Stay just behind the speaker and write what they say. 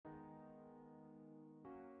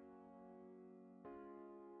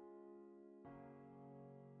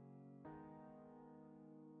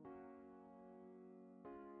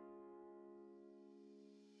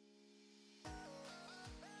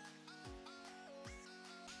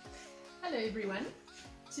Hello everyone.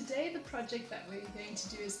 Today the project that we're going to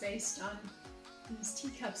do is based on these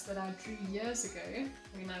teacups that I drew years ago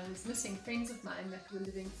when I was missing friends of mine that were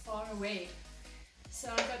living far away.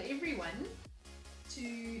 So I got everyone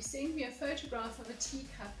to send me a photograph of a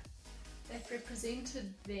teacup that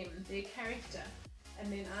represented them, their character, and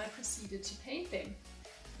then I proceeded to paint them.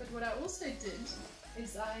 But what I also did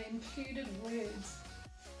is I included words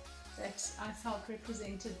that I felt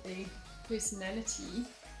represented their personality,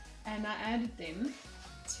 and I added them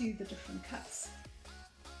to the different cups.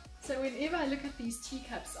 So whenever I look at these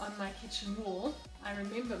teacups on my kitchen wall, I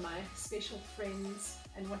remember my special friends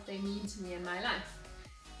and what they mean to me in my life.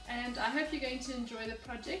 And I hope you're going to enjoy the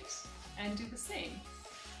project and do the same.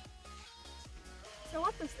 So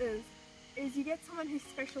what this is you get someone who's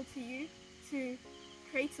special to you to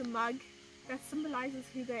create a mug that symbolizes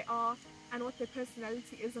who they are and what their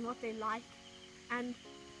personality is and what they like. And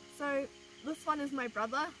so this one is my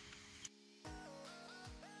brother.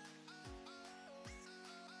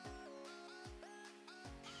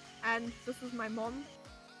 And this is my mom.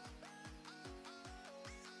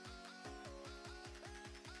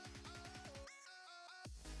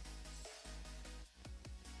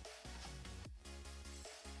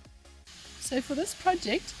 So for this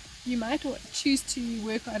project, you might choose to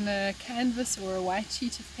work on a canvas or a white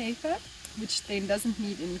sheet of paper, which then doesn't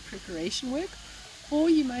need any preparation work, or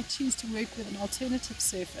you might choose to work with an alternative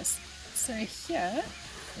surface. So here,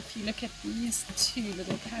 if you look at these two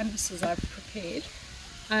little canvases I've prepared,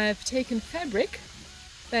 I've taken fabric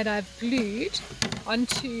that I've glued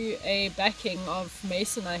onto a backing of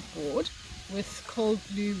masonite board with cold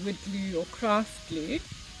glue, wood glue or craft glue,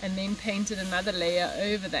 and then painted another layer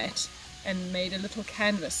over that and made a little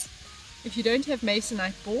canvas. If you don't have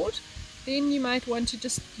masonite board, then you might want to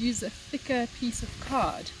just use a thicker piece of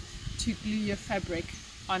card to glue your fabric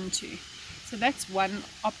onto. So that's one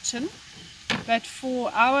option. But for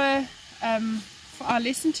our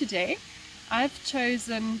lesson today, I've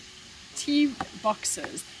chosen tea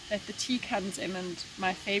boxes that the tea comes in, and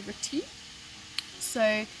my favorite tea.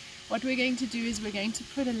 So what we're going to do is we're going to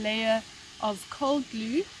put a layer of cold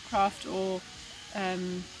glue, craft or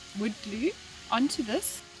wood glue, onto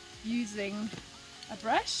this using a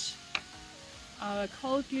brush, our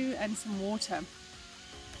cold glue and some water.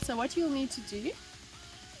 So what you'll need to do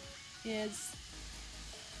is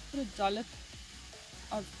put a dollop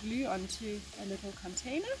of glue onto a little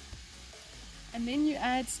container, and then you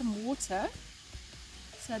add some water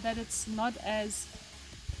so that it's not as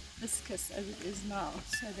viscous as it is now,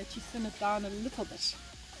 so that you thin it down a little bit.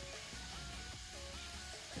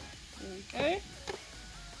 There we go.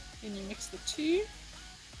 Then you mix the two.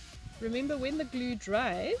 Remember, when the glue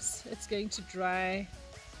dries, it's going to dry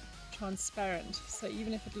transparent, so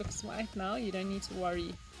even if it looks white now, you don't need to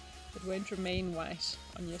worry. It won't remain white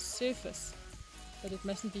on your surface, but it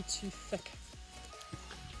mustn't be too thick.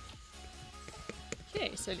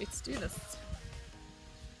 Okay, so let's do this.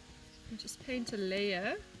 We'll just paint a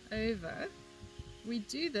layer over. We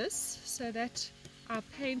do this so that our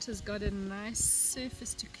paint has got a nice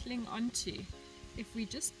surface to cling onto. If we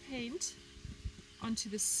just paint onto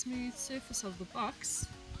the smooth surface of the box,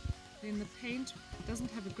 then the paint doesn't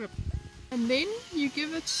have a grip. And then you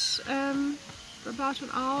give it about an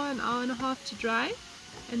hour and a half to dry,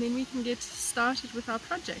 and then we can get started with our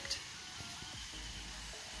project.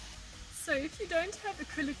 So if you don't have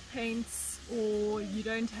acrylic paints or you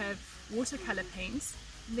don't have watercolor paints,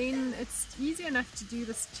 then it's easy enough to do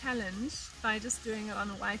this challenge by just doing it on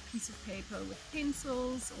a white piece of paper with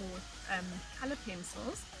pencils or color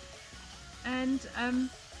pencils. And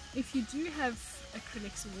if you do have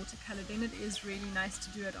acrylics or watercolor, then it is really nice to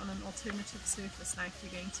do it on an alternative surface like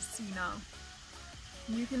you're going to see now.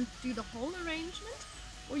 You can do the whole arrangement,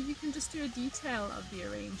 or you can just do a detail of the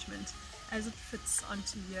arrangement as it fits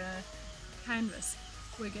onto your canvas.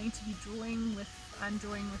 We're going to be I'm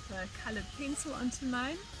drawing with a colored pencil onto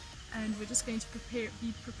mine, and we're just going to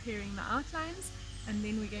be preparing the outlines, and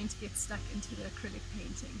then we're going to get stuck into the acrylic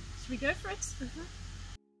painting. Should we go for it?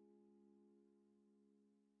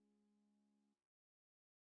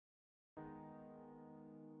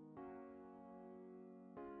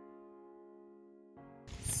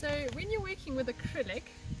 So when you're working with acrylic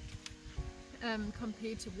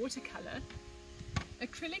compared to watercolor,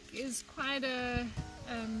 acrylic is quite a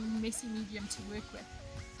messy medium to work with,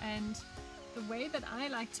 and the way that I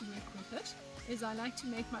like to work with it is I like to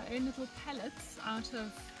make my own little palettes out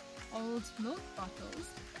of old milk bottles,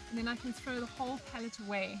 and then I can throw the whole palette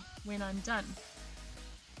away when I'm done.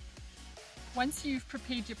 Once you've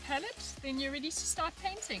prepared your palette, then you're ready to start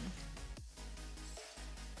painting.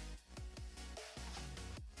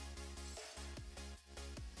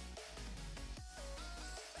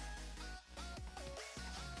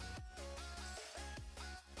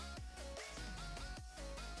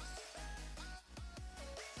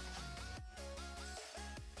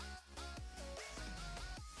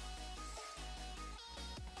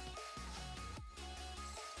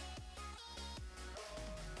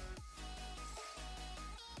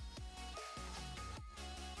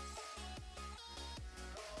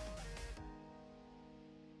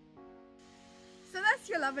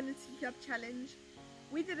 your love in a teacup challenge.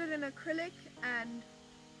 We did it in acrylic, and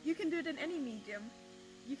you can do it in any medium.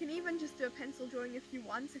 You can even just do a pencil drawing if you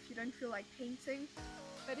want, if you don't feel like painting.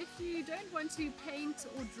 But if you don't want to paint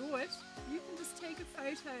or draw it, you can just take a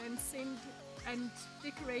photo and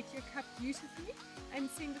decorate your cup beautifully and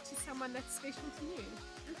send it to someone that's special to you.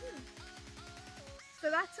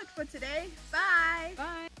 So that's it for today. Bye!